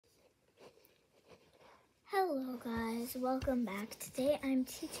Hello guys, welcome back. Today I'm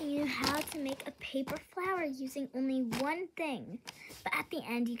teaching you how to make a paper flower using only one thing. But at the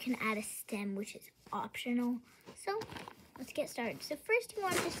end you can add a stem, which is optional. So let's get started. So first you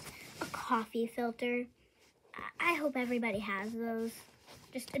want just a coffee filter. I hope everybody has those.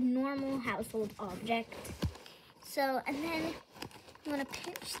 Just a normal household object. So, and then you want to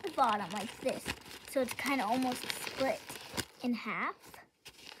pinch the bottom like this. So it's kind of almost split in half.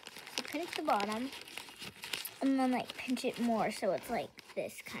 So pinch the bottom. And then like pinch it more so it's like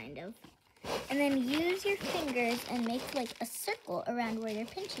this kind of. And then use your fingers and make like a circle around where you're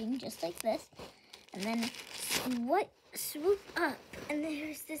pinching, just like this. And then swoop up and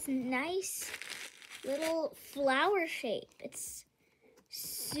there's this nice little flower shape. It's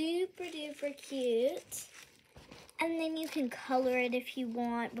super duper cute. And then you can color it if you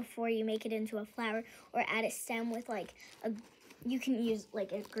want before you make it into a flower, or add a stem with like you can use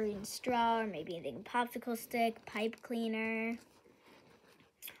like a green straw or maybe a popsicle stick, pipe cleaner.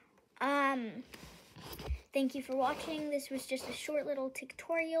 Thank you for watching. This was just a short little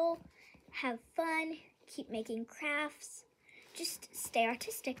tutorial. Have fun, keep making crafts, just stay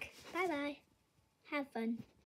artistic. Bye bye, have fun.